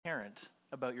transparent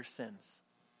about your sins,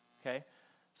 okay?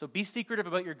 So be secretive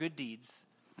about your good deeds,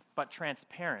 but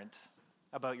transparent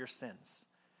about your sins.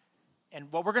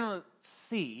 And what we're going to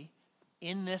see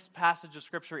in this passage of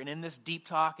Scripture and in this deep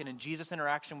talk and in Jesus'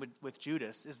 interaction with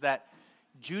Judas is that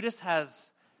Judas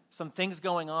has some things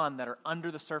going on that are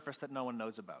under the surface that no one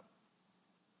knows about,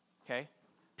 okay?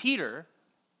 Peter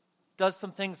does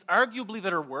some things arguably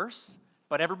that are worse,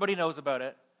 but everybody knows about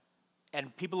it,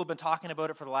 and people have been talking about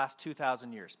it for the last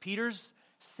 2,000 years. Peter's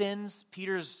sins,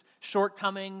 Peter's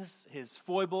shortcomings, his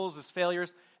foibles, his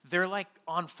failures, they're like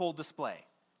on full display,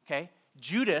 okay?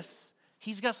 Judas,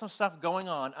 he's got some stuff going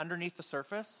on underneath the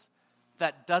surface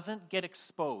that doesn't get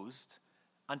exposed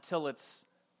until it's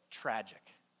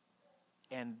tragic,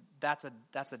 and that's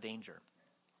a danger.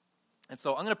 And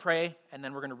so I'm going to pray, and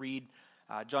then we're going to read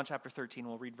John chapter 13.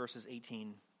 We'll read verses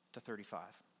 18 to 35.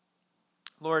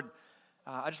 Lord,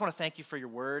 I just want to thank you for your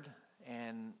word.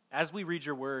 And as we read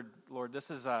your word, Lord,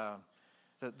 this is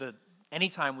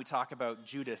anytime we talk about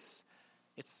Judas,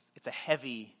 it's a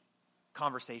heavy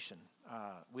conversation.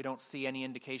 We don't see any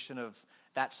indication of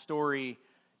that story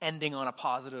ending on a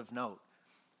positive note.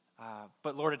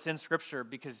 But Lord, it's in Scripture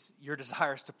because your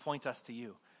desire is to point us to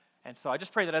you. And so I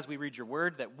just pray that as we read your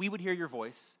word, that we would hear your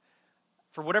voice,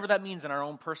 for whatever that means in our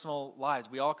own personal lives.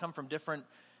 We all come from different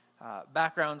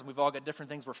backgrounds, and we've all got different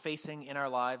things we're facing in our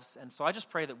lives. And so I just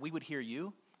pray that we would hear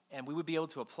you, and we would be able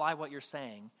to apply what you're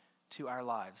saying to our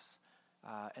lives,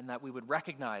 and that we would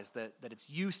recognize that it's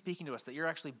you speaking to us, that you're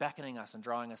actually beckoning us and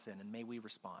drawing us in, and may we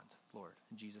respond, Lord.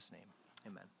 In Jesus' name,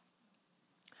 amen.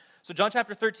 So John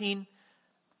chapter 13,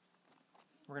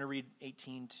 we're going to read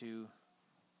 18 to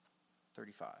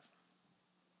 35.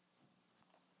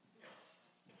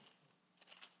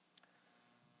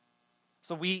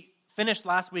 So we finished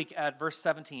last week at verse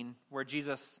 17, where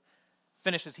Jesus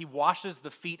finishes. He washes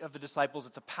the feet of the disciples.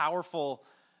 It's a powerful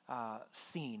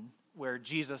scene where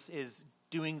Jesus is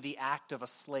doing the act of a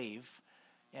slave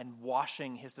and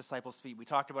washing his disciples' feet. We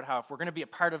talked about how if we're going to be a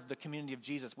part of the community of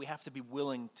Jesus, we have to be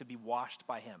willing to be washed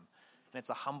by him. And it's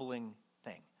a humbling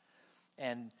thing.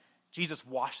 And Jesus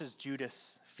washes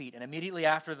Judas' feet. And immediately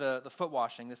after the foot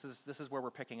washing, this is where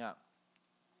we're picking up.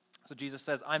 So Jesus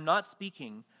says, I'm not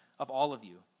speaking of all of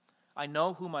you. I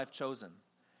know whom I've chosen,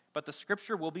 but the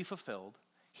scripture will be fulfilled.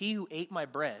 He who ate my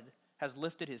bread has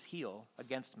lifted his heel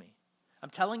against me. I'm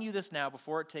telling you this now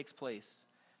before it takes place,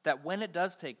 that when it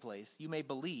does take place, you may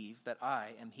believe that I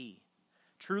am he.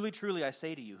 Truly, truly, I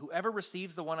say to you, whoever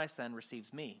receives the one I send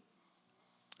receives me,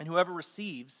 and whoever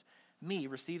receives me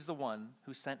receives the one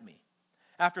who sent me.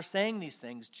 After saying these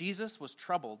things, Jesus was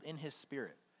troubled in his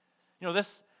spirit. You know,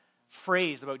 this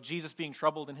phrase about Jesus being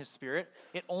troubled in his spirit,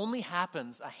 it only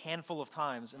happens a handful of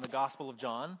times in the Gospel of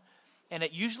John, and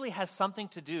it usually has something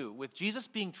to do with Jesus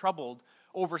being troubled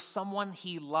over someone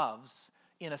he loves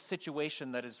in a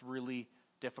situation that is really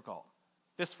difficult.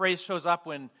 This phrase shows up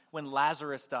when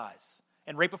Lazarus dies.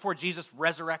 And right before Jesus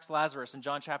resurrects Lazarus in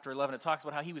John chapter 11, it talks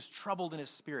about how he was troubled in his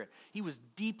spirit. He was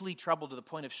deeply troubled to the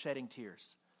point of shedding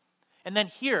tears. And then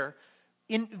here,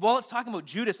 while it's talking about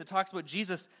Judas, it talks about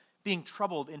Jesus being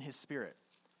troubled in his spirit.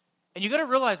 And you got to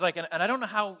realize, and I don't know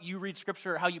how you read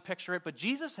Scripture or how you picture it, but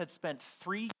Jesus had spent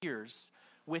 3 years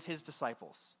with his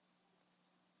disciples.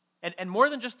 And more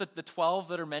than just the 12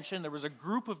 that are mentioned, there was a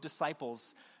group of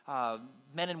disciples,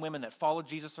 men and women that followed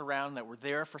Jesus around, that were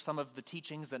there for some of the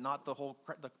teachings that not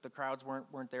the crowds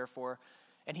weren't there for.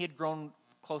 And he had grown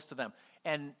close to them.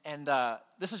 And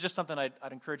this is just something I'd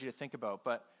encourage you to think about.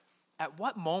 But at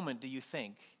what moment do you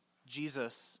think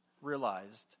Jesus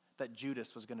realized that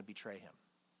Judas was going to betray him?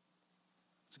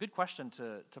 It's a good question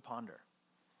to ponder,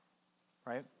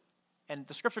 right? And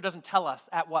the Scripture doesn't tell us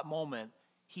at what moment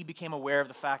he became aware of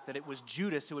the fact that it was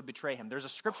Judas who would betray him. There's a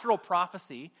scriptural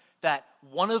prophecy that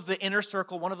one of the inner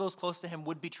circle, one of those close to him,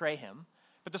 would betray him.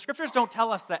 But the Scriptures don't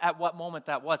tell us that at what moment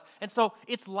that was. And so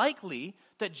it's likely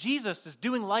that Jesus is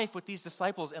doing life with these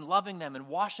disciples and loving them and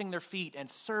washing their feet and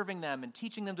serving them and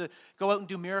teaching them to go out and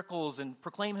do miracles and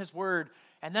proclaim his word.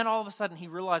 And then all of a sudden he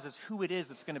realizes who it is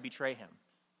that's going to betray him.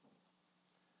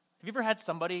 Have you ever had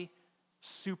somebody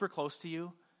super close to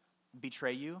you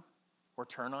betray you or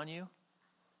turn on you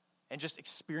and just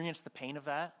experience the pain of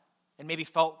that and maybe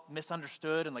felt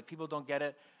misunderstood and like people don't get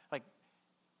it? Like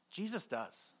Jesus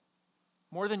does,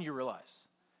 more than you realize.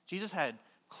 Jesus had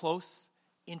close,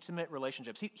 intimate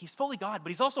relationships. He's fully God, but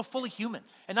he's also fully human.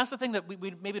 And that's the thing that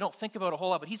we maybe don't think about a whole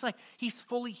lot, but he's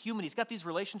fully human. He's got these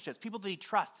relationships, people that he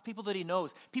trusts, people that he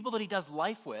knows, people that he does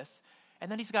life with. And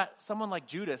then he's got someone like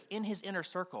Judas in his inner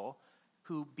circle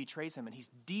who betrays him, and he's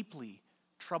deeply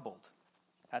troubled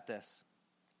at this.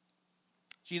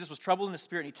 Jesus was troubled in his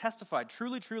spirit, and he testified,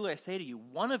 "Truly, truly, I say to you,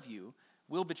 one of you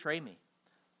will betray me."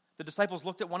 The disciples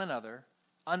looked at one another,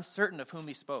 uncertain of whom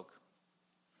he spoke.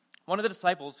 One of the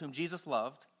disciples whom Jesus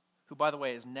loved, who, by the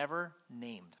way, is never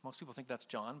named. Most people think that's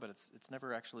John, but it's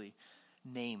never actually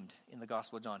named in the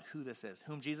Gospel of John who this is.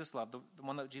 Whom Jesus loved, the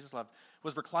one that Jesus loved,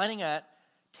 was reclining at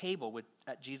table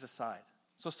at Jesus' side.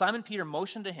 So Simon Peter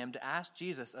motioned to him to ask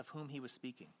Jesus of whom he was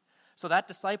speaking. So that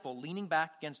disciple, leaning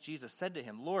back against Jesus, said to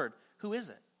him, "Lord, who is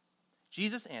it?"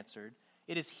 Jesus answered,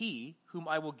 "It is he whom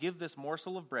I will give this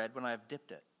morsel of bread when I have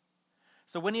dipped it."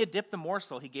 So when he had dipped the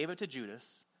morsel, he gave it to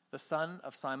Judas, the son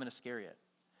of Simon Iscariot.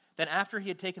 Then after he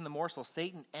had taken the morsel,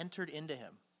 Satan entered into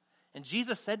him. And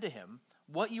Jesus said to him,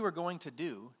 "What you are going to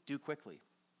do quickly."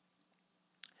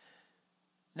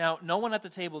 Now, no one at the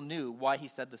table knew why he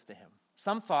said this to him.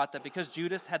 Some thought that because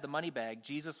Judas had the money bag,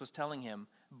 Jesus was telling him,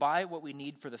 "Buy what we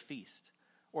need for the feast,"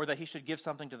 or that he should give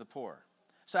something to the poor.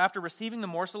 So after receiving the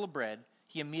morsel of bread,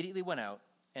 he immediately went out,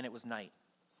 and it was night.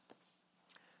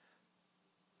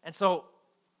 And so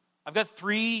I've got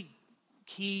 3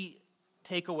 key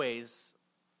takeaways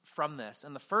from this.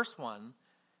 And the first one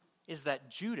is that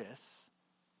Judas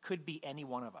could be any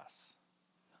one of us.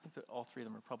 I think that all 3 of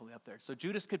them are probably up there. So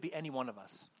Judas could be any one of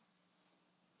us.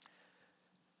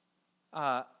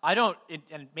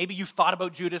 And maybe you've thought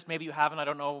about Judas, maybe you haven't. I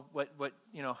don't know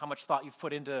how much thought you've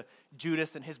put into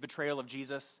Judas and his betrayal of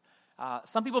Jesus.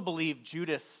 Some people believe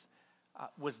Judas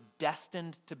was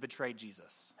destined to betray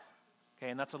Jesus. Okay,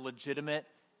 and that's a legitimate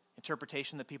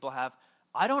interpretation that people have.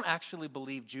 I don't actually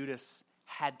believe Judas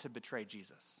had to betray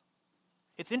Jesus.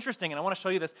 It's interesting, and I want to show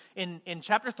you this. In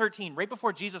chapter 13, right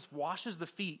before Jesus washes the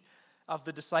feet of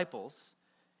the disciples,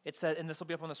 it said, and this will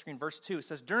be up on the screen, verse 2, it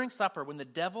says, "During supper, when the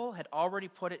devil had already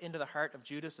put it into the heart of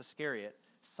Judas Iscariot,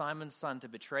 Simon's son, to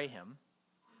betray him."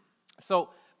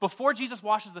 So before Jesus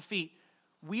washes the feet,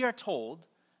 we are told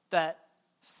that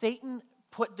Satan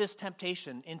put this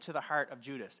temptation into the heart of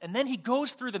Judas. And then he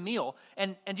goes through the meal.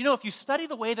 And if you study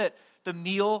the way that the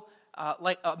meal,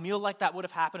 like a meal like that would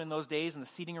have happened in those days and the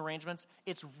seating arrangements,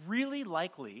 it's really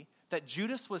likely that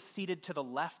Judas was seated to the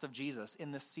left of Jesus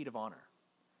in this seat of honor.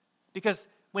 Because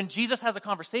when Jesus has a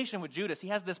conversation with Judas, he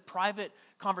has this private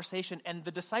conversation, and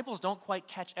the disciples don't quite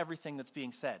catch everything that's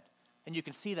being said. And you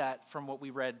can see that from what we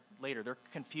read later. They're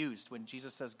confused when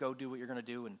Jesus says, "Go do what you're going to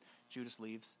do," and Judas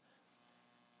leaves.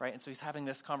 Right? And so he's having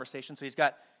this conversation. So he's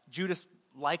got Judas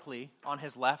likely on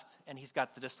his left, and he's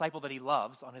got the disciple that he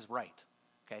loves on his right.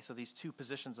 Okay, so these 2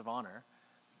 positions of honor.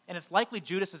 And it's likely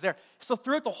Judas is there. So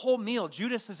throughout the whole meal,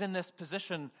 Judas is in this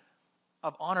position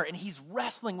of honor, and he's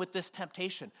wrestling with this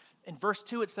temptation. In verse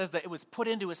 2, it says that it was put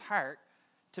into his heart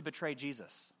to betray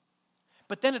Jesus.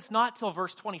 But then it's not till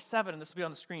verse 27, and this will be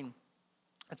on the screen.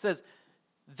 It says,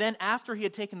 "Then after he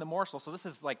had taken the morsel," so this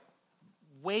is like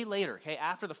way later, okay,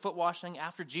 after the foot washing,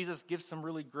 after Jesus gives some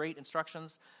really great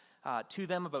instructions to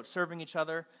them about serving each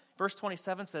other. Verse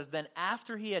 27 says, "Then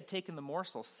after he had taken the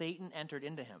morsel, Satan entered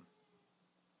into him."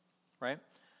 Right?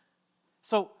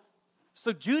 So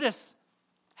Judas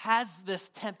has this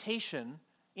temptation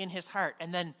in his heart,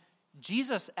 and then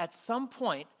Jesus at some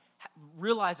point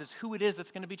realizes who it is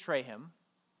that's going to betray him.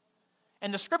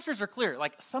 And the scriptures are clear,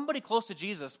 like somebody close to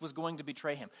Jesus was going to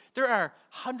betray him. There are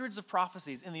hundreds of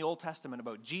prophecies in the Old Testament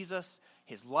about Jesus,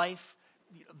 his life,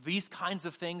 these kinds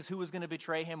of things, who was going to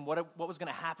betray him, what was going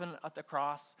to happen at the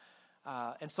cross.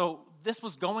 And so this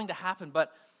was going to happen,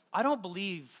 but I don't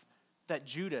believe that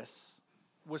Judas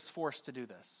was forced to do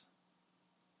this.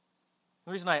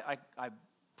 The reason I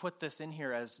put this in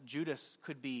here as Judas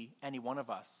could be any one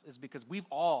of us is because we've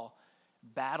all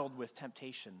battled with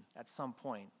temptation at some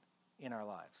point in our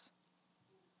lives.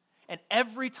 And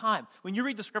every time, when you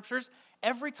read the scriptures,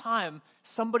 every time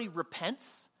somebody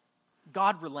repents,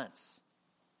 God relents.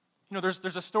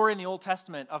 There's a story in the Old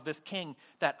Testament of this king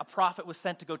that a prophet was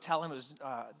sent to go tell him.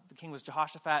 The king was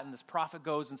Jehoshaphat, and this prophet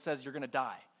goes and says, "You're going to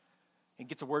die." He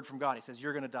gets a word from God. He says,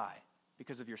 "You're going to die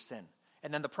because of your sin."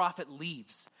 And then the prophet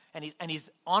leaves, and he's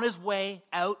on his way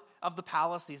out of the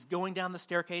palace. He's going down the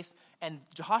staircase, and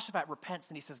Jehoshaphat repents,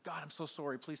 and he says, "God, I'm so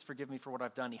sorry. Please forgive me for what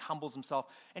I've done." He humbles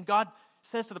himself, and God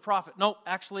says to the prophet, "No,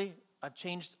 actually, I've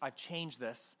changed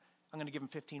this. I'm going to give him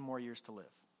 15 more years to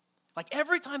live." Like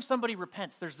every time somebody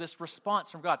repents, there's this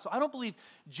response from God. So I don't believe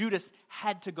Judas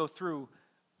had to go through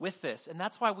with this, and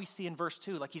that's why we see in verse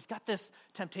 2, like he's got this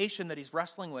temptation that he's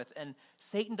wrestling with, and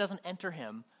Satan doesn't enter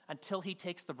him until he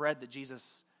takes the bread that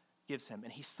Jesus gives him,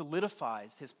 and he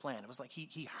solidifies his plan. It was like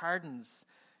he hardens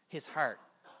his heart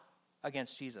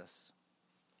against Jesus.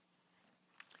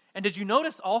 And did you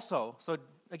notice also, so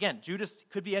again, Judas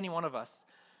could be any one of us,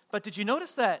 but did you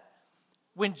notice that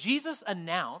when Jesus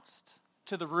announced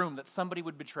to the room that somebody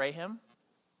would betray him,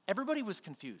 everybody was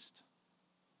confused.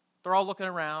 They're all looking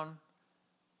around,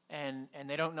 and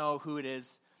they don't know who it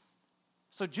is.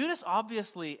 So Judas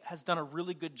obviously has done a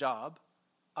really good job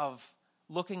of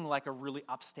looking like a really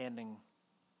upstanding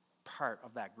part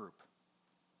of that group.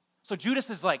 So Judas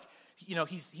is like,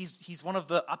 he's one of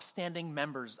the upstanding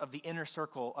members of the inner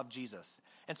circle of Jesus.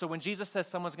 And so when Jesus says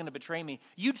someone's going to betray me,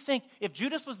 you'd think if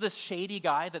Judas was this shady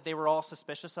guy that they were all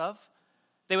suspicious of,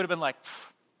 they would have been like,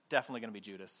 definitely going to be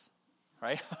Judas,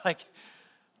 right? Like,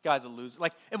 guy's a loser.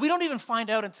 Like, and we don't even find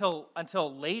out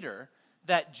until later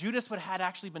that Judas had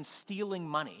actually been stealing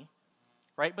money,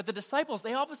 right? But the disciples,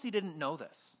 they obviously didn't know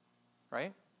this,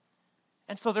 right?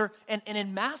 And so and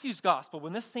in Matthew's gospel,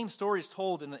 when this same story is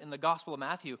told in the Gospel of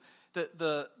Matthew,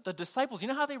 the disciples, you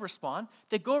know how they respond?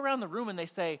 They go around the room and they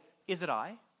say, "Is it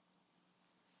I?"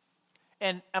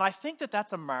 And I think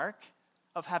that's a mark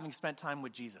of having spent time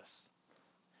with Jesus.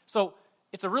 So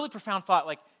it's a really profound thought.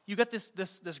 Like, you got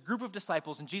this group of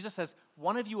disciples, and Jesus says,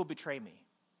 "One of you will betray me."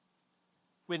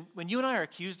 When you and I are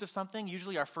accused of something,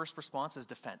 usually our first response is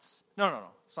defense. No,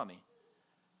 it's not me.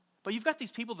 But you've got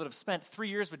these people that have spent 3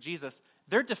 years with Jesus.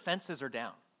 Their defenses are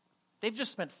down. They've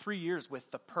just spent 3 years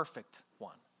with the perfect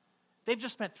one. They've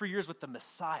just spent 3 years with the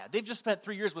Messiah. They've just spent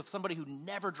 3 years with somebody who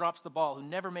never drops the ball, who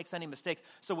never makes any mistakes.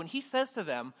 So when he says to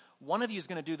them, one of you is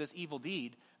going to do this evil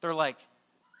deed, they're like,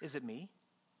 is it me?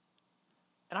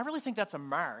 And I really think that's a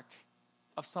mark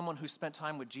of someone who spent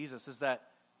time with Jesus, is that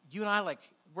you and I,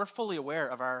 we're fully aware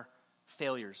of our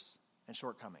failures and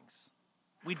shortcomings.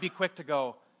 We'd be quick to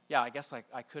go, yeah, I guess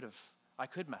I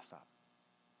could mess up,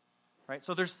 right?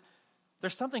 So there's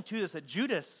something to this, that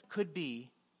Judas could be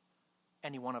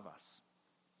any one of us.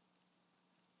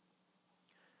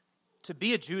 To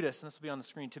be a Judas, and this will be on the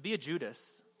screen, to be a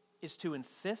Judas is to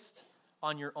insist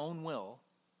on your own will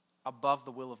above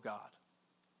the will of God.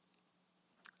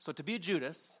 So to be a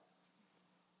Judas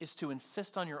is to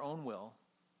insist on your own will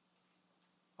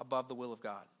above the will of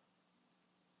God.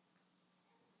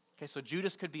 Okay, so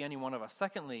Judas could be any one of us.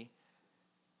 Secondly,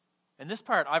 and this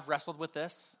part, I've wrestled with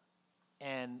this,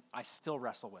 and I still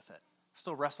wrestle with it.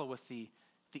 Still wrestle with the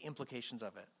implications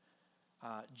of it.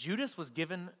 Judas was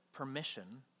given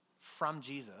permission from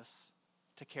Jesus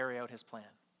to carry out his plan.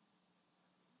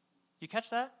 You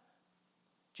catch that?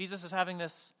 Jesus is having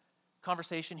this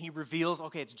conversation. He reveals,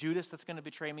 okay, it's Judas that's going to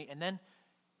betray me. And then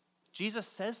Jesus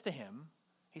says to him,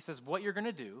 he says, what you're going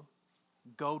to do,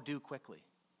 go do quickly.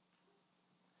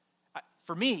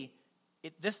 For me,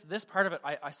 this part of it,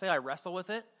 I say I wrestle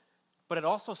with it, but it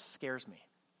also scares me.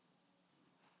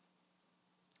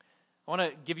 I want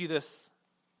to give you this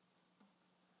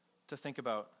to think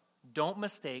about. Don't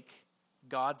mistake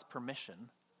God's permission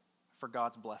for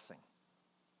God's blessing.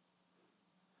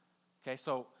 Okay,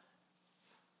 so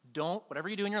whatever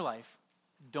you do in your life,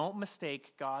 don't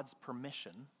mistake God's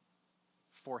permission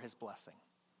for his blessing.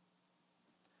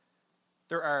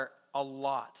 There are a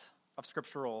lot of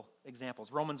scriptural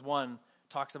examples. Romans 1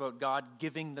 talks about God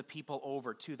giving the people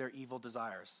over to their evil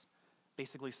desires,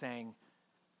 basically saying,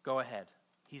 go ahead.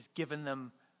 He's given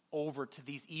them over to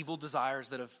these evil desires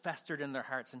that have festered in their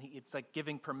hearts, and it's like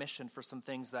giving permission for some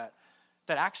things that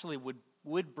actually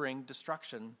would bring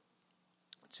destruction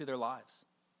to their lives.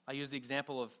 I used the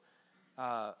example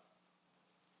of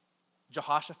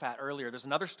Jehoshaphat earlier. There's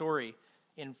another story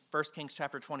in 1 Kings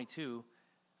chapter 22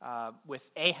 with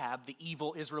Ahab, the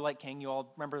evil Israelite king. You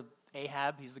all remember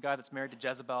Ahab? He's the guy that's married to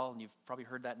Jezebel, and you've probably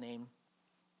heard that name.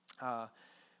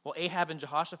 Well, Ahab and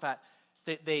Jehoshaphat,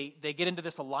 they get into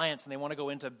this alliance, and they want to go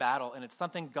into battle, and it's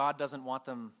something God doesn't want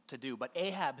them to do. But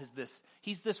Ahab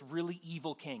he's this really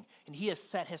evil king, and he has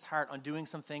set his heart on doing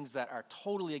some things that are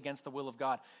totally against the will of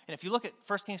God. And if you look at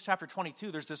 1 Kings chapter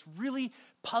 22, there's this really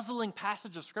puzzling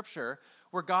passage of Scripture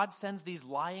where God sends these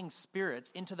lying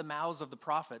spirits into the mouths of the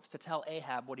prophets to tell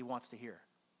Ahab what he wants to hear.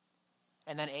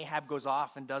 And then Ahab goes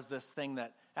off and does this thing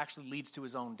that actually leads to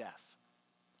his own death.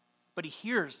 But he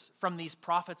hears from these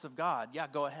prophets of God, yeah,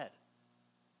 go ahead.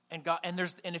 And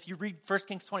if you read 1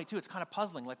 Kings 22, it's kind of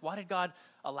puzzling. Like, why did God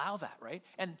allow that, right?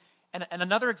 And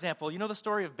another example, you know the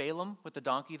story of Balaam with the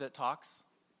donkey that talks?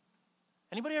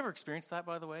 Anybody ever experienced that,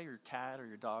 by the way? Your cat or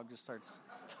your dog just starts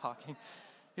talking?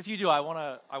 If you do, I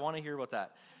want to hear about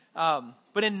that.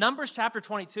 But in Numbers chapter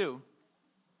 22,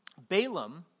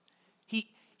 Balaam,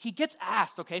 he gets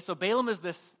asked, okay, so Balaam is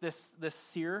this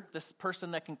seer, this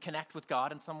person that can connect with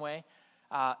God in some way.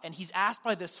 And he's asked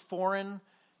by this foreign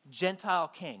Gentile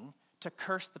king to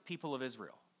curse the people of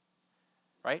Israel,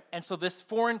 right? And so this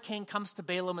foreign king comes to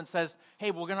Balaam and says,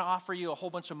 hey, we're going to offer you a whole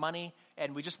bunch of money,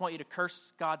 and we just want you to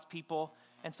curse God's people.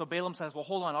 And so Balaam says, well,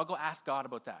 hold on, I'll go ask God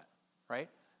about that, right?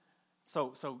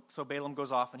 So Balaam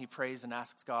goes off and he prays and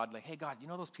asks God, like, hey, God, you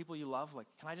know those people you love? Like,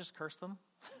 can I just curse them?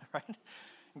 Right?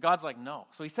 And God's like, no.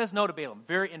 So he says no to Balaam,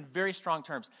 in very strong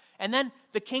terms. And then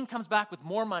the king comes back with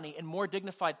more money and more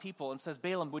dignified people and says,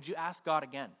 Balaam, would you ask God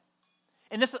again?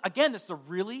 And this is a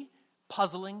really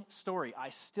puzzling story.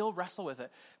 I still wrestle with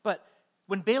it. But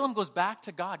when Balaam goes back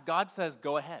to God, God says,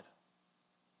 go ahead.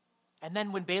 And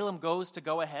then when Balaam goes to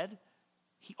go ahead,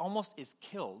 he almost is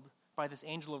killed by this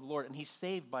angel of the Lord, and he's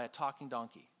saved by a talking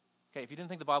donkey. Okay, if you didn't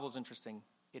think the Bible was interesting,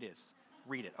 it is.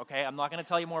 Read it, okay? I'm not going to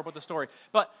tell you more about the story.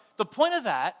 But the point of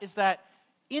that is that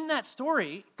in that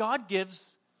story, God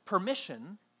gives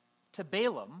permission to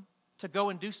Balaam to go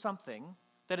and do something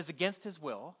that is against his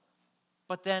will,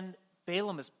 but then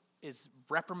Balaam is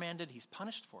reprimanded, he's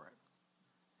punished for it.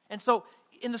 And so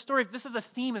in the story, this is a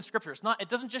theme in Scripture. It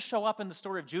doesn't just show up in the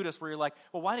story of Judas where you're like,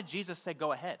 well, why did Jesus say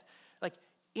go ahead? Like,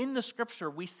 in the Scripture,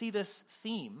 we see this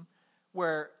theme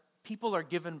where people are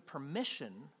given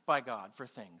permission by God for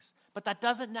things, but that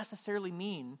doesn't necessarily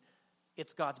mean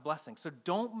it's God's blessing. So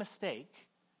don't mistake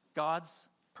God's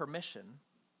permission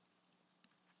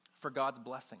for God's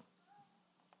blessing.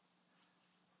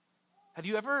 Have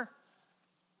you ever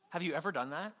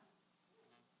done that?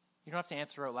 You don't have to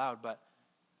answer out loud, but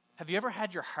have you ever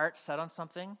had your heart set on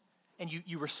something and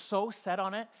you were so set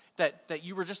on it that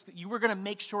you were going to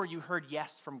make sure you heard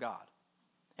yes from God?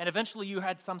 And eventually you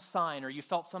had some sign, or you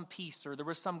felt some peace, or there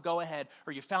was some go ahead,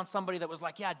 or you found somebody that was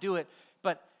like, yeah, do it,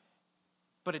 but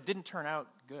it didn't turn out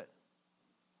good.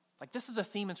 Like, this is a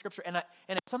theme in Scripture, and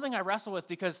it's something I wrestle with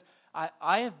because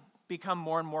I have become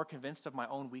more and more convinced of my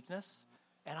own weakness.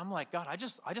 And I'm like, God, I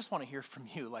just want to hear from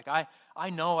you. Like, I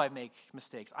know I make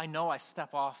mistakes. I know I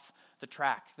step off the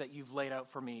track that you've laid out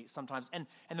for me sometimes. And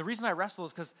the reason I wrestle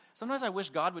is because sometimes I wish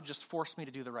God would just force me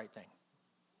to do the right thing.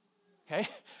 Okay?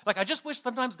 Like, I just wish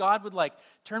sometimes God would, like,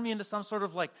 turn me into some sort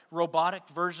of, like, robotic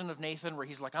version of Nathan where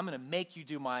he's like, I'm going to make you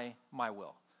do my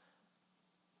will.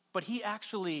 But he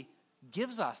actually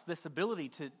gives us this ability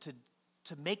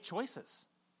to make choices,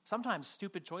 sometimes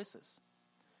stupid choices.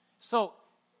 So,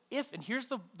 and here's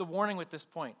the warning with this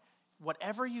point,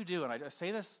 whatever you do, and I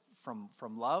say this from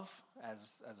love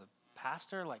as a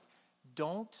pastor, like,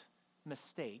 don't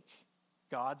mistake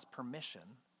God's permission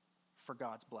for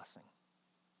God's blessing.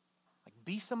 Like,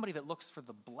 be somebody that looks for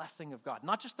the blessing of God,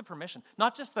 not just the permission,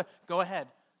 not just the go ahead,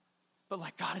 but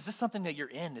like, God, is this something that you're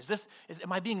in?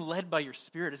 Am I being led by your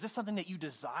Spirit? Is this something that you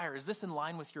desire? Is this in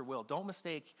line with your will? Don't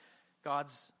mistake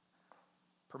God's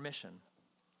permission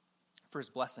for his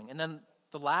blessing. And then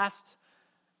the last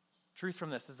truth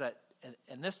from this is that,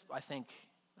 and this I think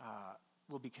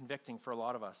will be convicting for a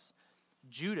lot of us,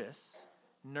 Judas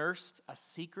nursed a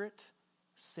secret,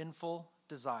 sinful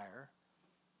desire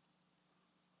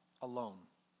alone.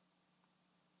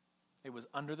 It was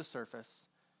under the surface,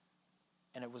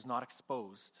 and it was not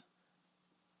exposed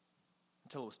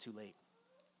until it was too late.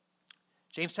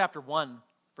 James chapter 1,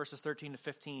 verses 13 to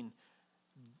 15,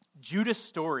 Judas'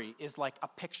 story is like a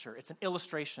picture. It's an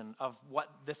illustration of what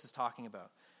this is talking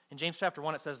about. In James chapter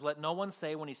 1, it says, let no one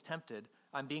say when he's tempted,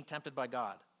 I'm being tempted by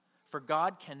God. For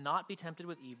God cannot be tempted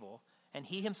with evil, and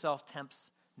he himself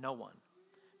tempts no one.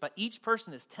 But each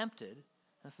person is tempted,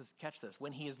 catch this,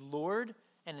 when he is lured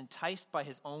and enticed by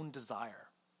his own desire.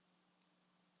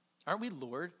 Aren't we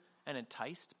lured and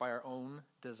enticed by our own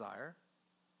desire?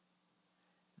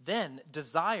 Then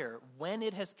desire, when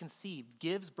it has conceived,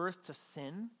 gives birth to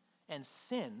sin, and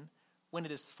sin, when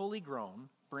it is fully grown,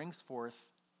 brings forth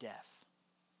death.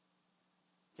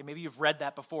 Okay, maybe you've read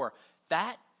that before.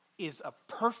 That is a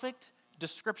perfect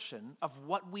description of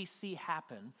what we see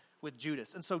happen with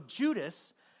Judas. And so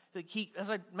Judas,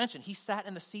 as I mentioned, he sat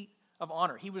in the seat of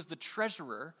honor. He was the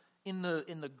treasurer in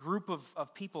the group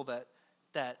of people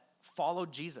that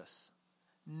followed Jesus.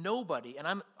 Nobody,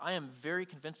 and I am very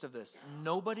convinced of this,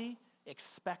 nobody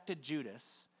expected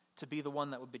Judas to be the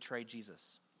one that would betray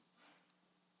Jesus.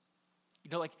 You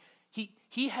know, like,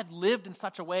 he had lived in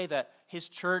such a way that his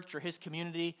church or his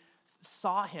community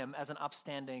saw him as an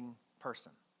upstanding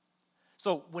person.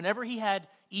 So whenever he had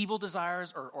evil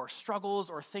desires or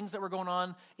struggles or things that were going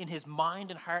on in his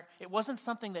mind and heart, it wasn't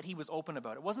something that he was open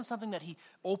about. It wasn't something that he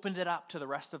opened it up to the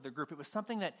rest of the group. It was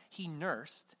something that he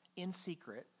nursed in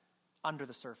secret under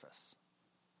the surface.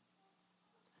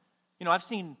 You know, I've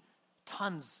seen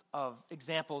tons of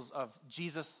examples of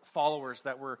Jesus followers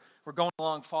that were going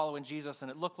along following Jesus, and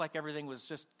it looked like everything was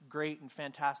just great and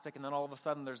fantastic, and then all of a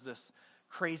sudden there's this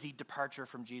crazy departure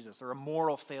from Jesus, or a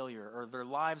moral failure, or their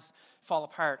lives fall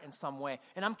apart in some way.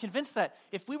 And I'm convinced that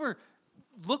if we were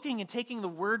looking and taking the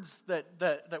words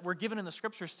that we're given in the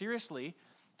Scripture seriously,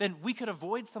 then we could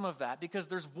avoid some of that because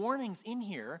there's warnings in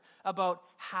here about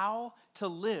how to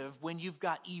live when you've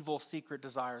got evil secret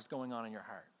desires going on in your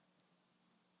heart.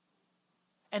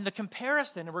 And the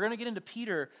comparison, and we're going to get into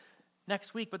Peter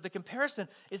next week, but the comparison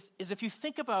is if you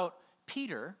think about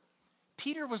Peter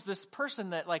was this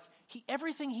person that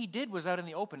everything he did was out in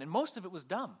the open, and most of it was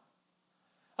dumb.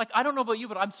 I don't know about you,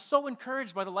 but I'm so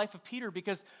encouraged by the life of Peter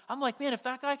because I'm like, man, if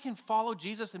that guy can follow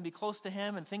Jesus and be close to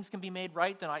him and things can be made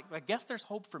right, then I guess there's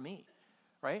hope for me,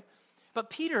 right? But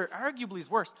Peter arguably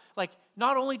is worse.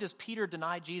 Not only does Peter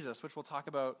deny Jesus, which we'll talk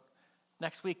about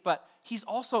next week, but he's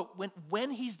also,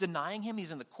 when he's denying him,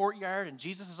 he's in the courtyard and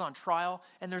Jesus is on trial,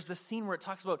 and there's this scene where it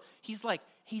talks about,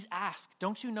 he's asked,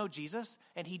 don't you know Jesus?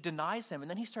 And he denies him, and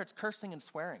then he starts cursing and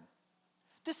swearing.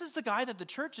 This is the guy that the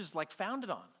church is founded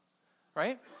on,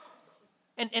 right?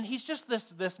 And he's just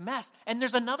this mess. And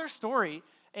there's another story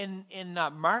in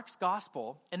Mark's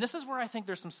gospel, and this is where I think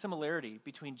there's some similarity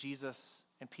between Jesus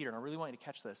and Peter, and I really want you to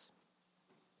catch this.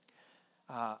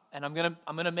 And I'm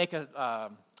gonna make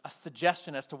a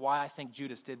suggestion as to why I think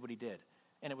Judas did what he did,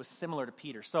 and it was similar to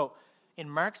Peter. So in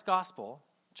Mark's gospel,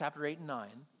 chapter 8 and 9,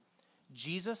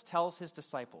 Jesus tells his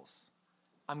disciples,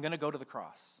 I'm going to go to the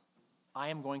cross. I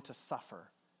am going to suffer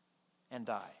and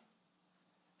die.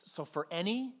 So for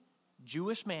any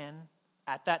Jewish man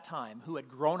at that time who had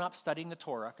grown up studying the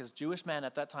Torah, because Jewish men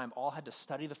at that time all had to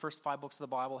study the first 5 books of the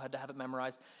Bible, had to have it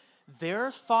memorized,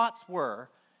 their thoughts were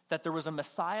that there was a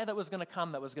Messiah that was going to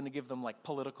come that was going to give them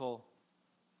political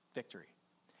victory.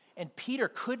 And Peter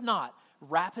could not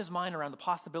wrap his mind around the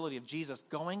possibility of Jesus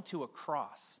going to a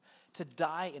cross to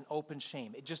die in open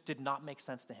shame. It just did not make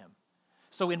sense to him.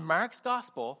 So in Mark's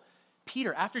gospel,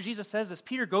 Peter, after Jesus says this,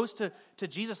 Peter goes to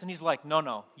Jesus and he's like,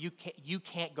 no, you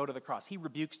can't go to the cross. He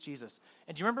rebukes Jesus.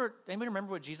 And do you remember, anybody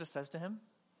remember what Jesus says to him?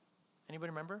 Anybody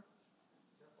remember?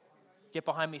 Get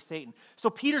behind me, Satan. So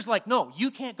Peter's like, no,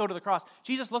 you can't go to the cross.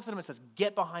 Jesus looks at him and says,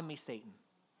 get behind me, Satan.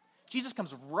 Jesus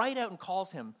comes right out and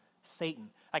calls him Satan.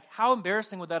 How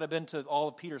embarrassing would that have been to all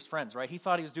of Peter's friends, right? He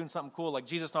thought he was doing something cool,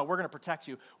 Jesus, no, we're going to protect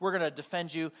you. We're going to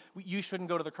defend you. You shouldn't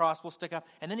go to the cross. We'll stick up.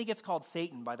 And then he gets called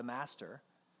Satan by the master.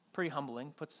 Pretty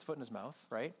humbling. Puts his foot in his mouth,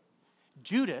 right?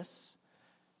 Judas,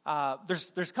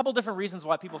 there's a couple different reasons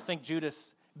why people think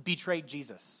Judas betrayed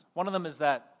Jesus. One of them is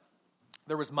that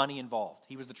there was money involved.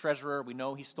 He was the treasurer. We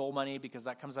know he stole money because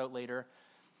that comes out later.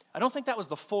 I don't think that was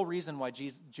the full reason why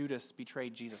Judas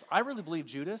betrayed Jesus. I really believe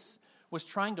Judas was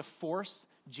trying to force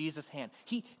Jesus' hand.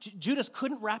 Judas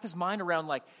couldn't wrap his mind around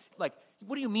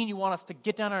what do you mean you want us to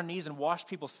get down on our knees and wash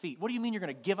people's feet? What do you mean you're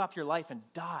going to give up your life and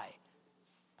die?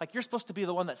 You're supposed to be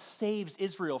the one that saves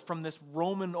Israel from this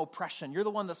Roman oppression. You're the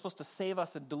one that's supposed to save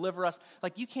us and deliver us.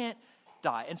 You can't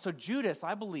die. And so Judas,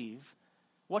 I believe,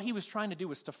 what he was trying to do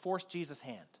was to force Jesus'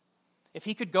 hand. If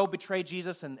he could go betray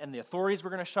Jesus and the authorities were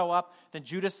going to show up, then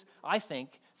Judas, I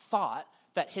think, thought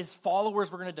that his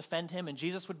followers were going to defend him and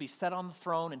Jesus would be set on the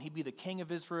throne and he'd be the king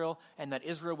of Israel and that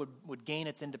Israel would gain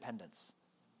its independence.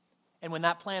 And when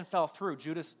that plan fell through,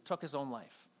 Judas took his own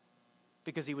life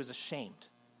because he was ashamed.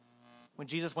 When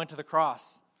Jesus went to the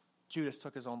cross, Judas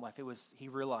took his own life. He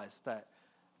realized that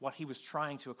what he was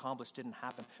trying to accomplish didn't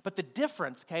happen. But the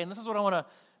difference, and this is what I want to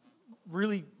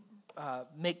really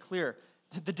make clear,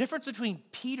 the difference between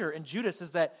Peter and Judas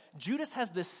is that Judas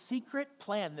has this secret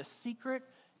plan, this secret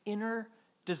inner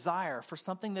desire for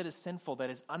something that is sinful, that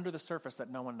is under the surface that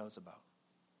no one knows about.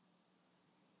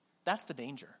 That's the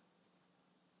danger.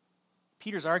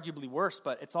 Peter's arguably worse,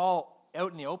 but it's all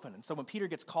out in the open. And so when Peter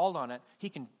gets called on it, he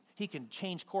can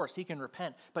change course, he can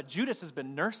repent. But Judas has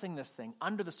been nursing this thing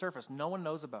under the surface. No one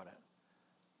knows about it.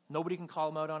 Nobody can call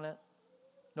him out on it.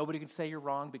 Nobody can say you're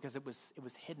wrong because it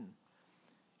was hidden.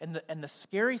 And the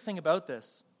scary thing about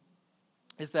this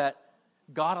is that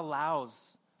God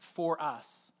allows for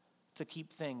us to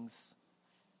keep things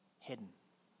hidden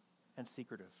and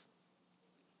secretive.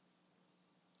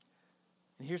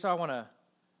 And here's how I want to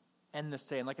end this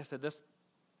day. And like I said,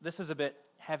 this is a bit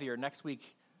heavier. Next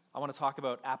week, I want to talk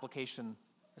about application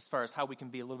as far as how we can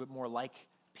be a little bit more like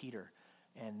Peter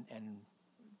and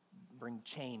bring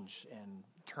change and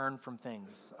turn from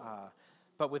things.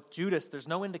 But with Judas, there's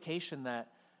no indication that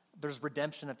there's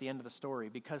redemption at the end of the story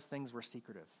because things were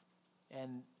secretive.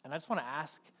 And I just want to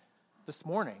ask this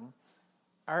morning,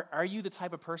 are you the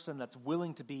type of person that's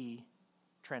willing to be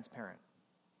transparent?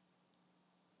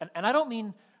 And I don't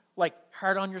mean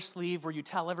hard on your sleeve where you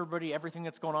tell everybody everything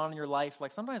that's going on in your life.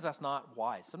 Sometimes that's not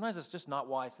wise. Sometimes it's just not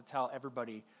wise to tell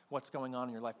everybody what's going on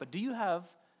in your life. But do you have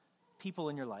people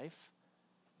in your life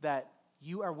that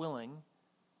you are willing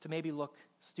to maybe look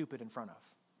stupid in front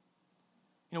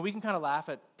of? We can kind of laugh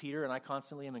at Peter, and I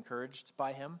constantly am encouraged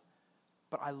by him,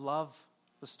 but I love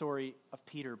the story of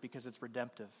Peter because it's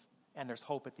redemptive and there's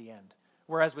hope at the end.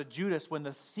 Whereas with Judas, when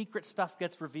the secret stuff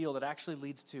gets revealed, it actually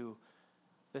leads to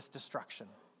this destruction.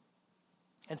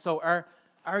 And so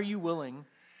are you willing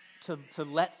to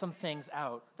let some things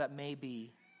out that may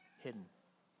be hidden?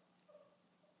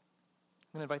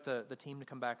 I'm going to invite the team to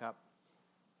come back up.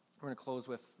 We're going to close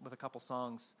with a couple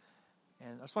songs.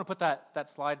 And I just want to put that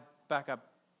slide back up,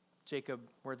 Jacob,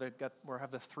 where I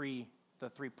have the three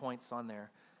points on there.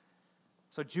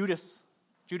 So Judas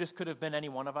could have been any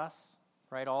one of us,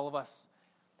 right? All of us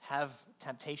have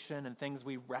temptation and things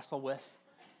we wrestle with.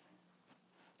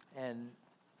 And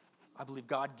I believe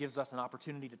God gives us an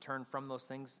opportunity to turn from those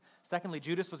things. Secondly,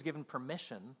 Judas was given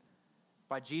permission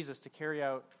by Jesus to carry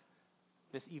out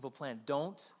this evil plan.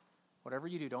 Whatever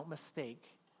you do, don't mistake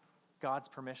God's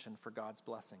permission for God's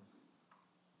blessing.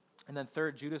 And then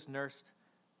third, Judas nursed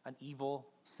an evil,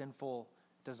 sinful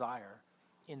desire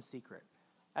in secret.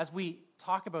 As we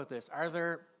talk about this, are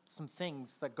there some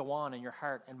things that go on in your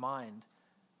heart and mind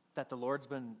that the Lord's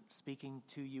been speaking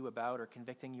to you about or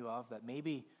convicting you of that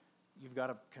maybe you've got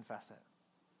to confess it?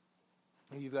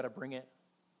 Maybe you've got to bring it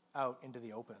out into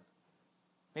the open.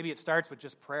 Maybe it starts with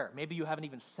just prayer. Maybe you haven't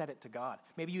even said it to God.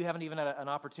 Maybe you haven't even had an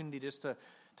opportunity just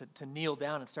to kneel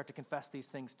down and start to confess these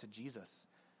things to Jesus.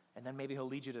 And then maybe he'll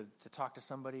lead you to talk to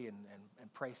somebody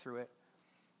and pray through it.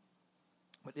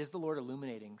 But is the Lord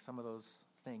illuminating some of those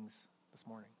things this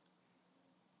morning?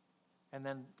 And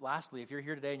then lastly, if you're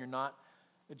here today and you're not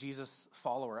a Jesus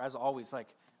follower, as always, like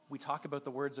we talk about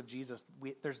the words of Jesus,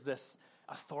 there's this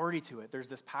authority to it. There's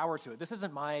this power to it. This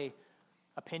isn't my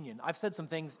opinion. I've said some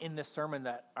things in this sermon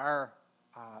that are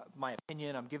my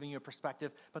opinion. I'm giving you a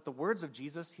perspective. But the words of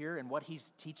Jesus here and what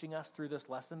he's teaching us through this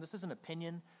lesson, this isn't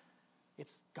opinion.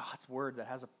 It's God's word that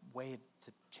has a way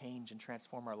to change and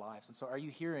transform our lives. And so are you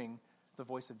hearing the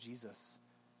voice of Jesus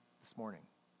this morning?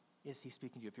 Is he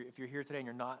speaking to you? If you're here today and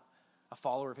you're not a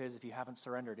follower of his, if you haven't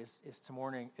surrendered, is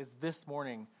this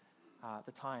morning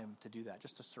the time to do that,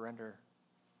 just to surrender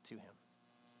to him?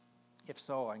 If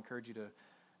so, I encourage you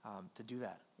to do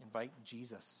that. Invite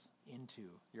Jesus into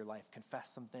your life.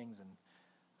 Confess some things and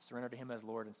surrender to him as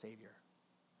Lord and Savior.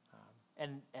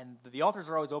 And the altars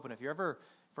are always open. If you're ever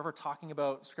talking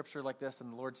about scripture like this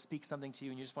and the Lord speaks something to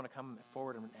you and you just want to come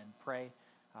forward and pray,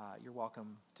 you're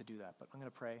welcome to do that. But I'm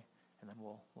going to pray, and then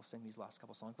we'll sing these last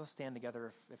couple songs. Let's stand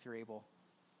together if you're able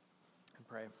and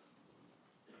pray.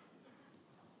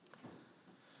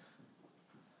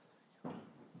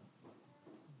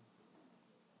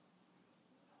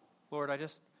 Lord, I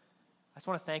just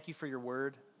want to thank you for your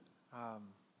word.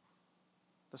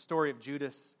 The story of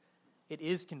Judas, it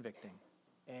is convicting,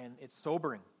 and it's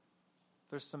sobering.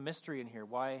 There's some mystery in here.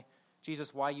 Why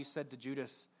you said to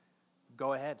Judas,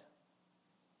 go ahead.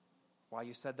 Why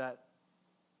you said that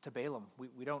to Balaam.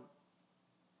 We don't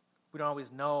always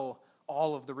know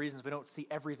all of the reasons. We don't see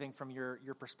everything from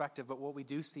your perspective, but what we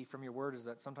do see from your word is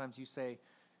that sometimes you say,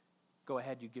 go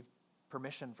ahead, you give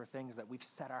permission for things that we've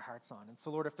set our hearts on. And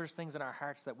so, Lord, if there's things in our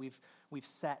hearts that we've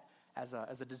set as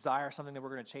a desire, something that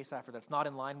we're going to chase after that's not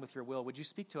in line with your will, would you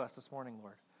speak to us this morning,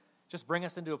 Lord? Just bring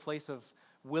us into a place of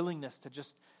willingness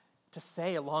to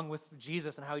say, along with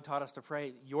Jesus and how he taught us to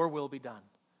pray, your will be done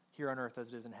here on earth as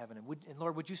it is in heaven. And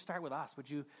Lord, would you start with us? Would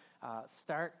you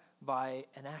start by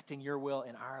enacting your will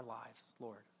in our lives,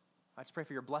 Lord? I just pray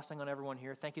for your blessing on everyone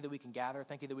here. Thank you that we can gather.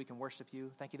 Thank you that we can worship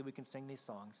you. Thank you that we can sing these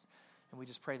songs. And we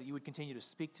just pray that you would continue to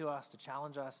speak to us, to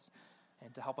challenge us,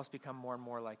 and to help us become more and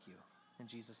more like you. In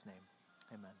Jesus' name,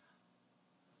 amen.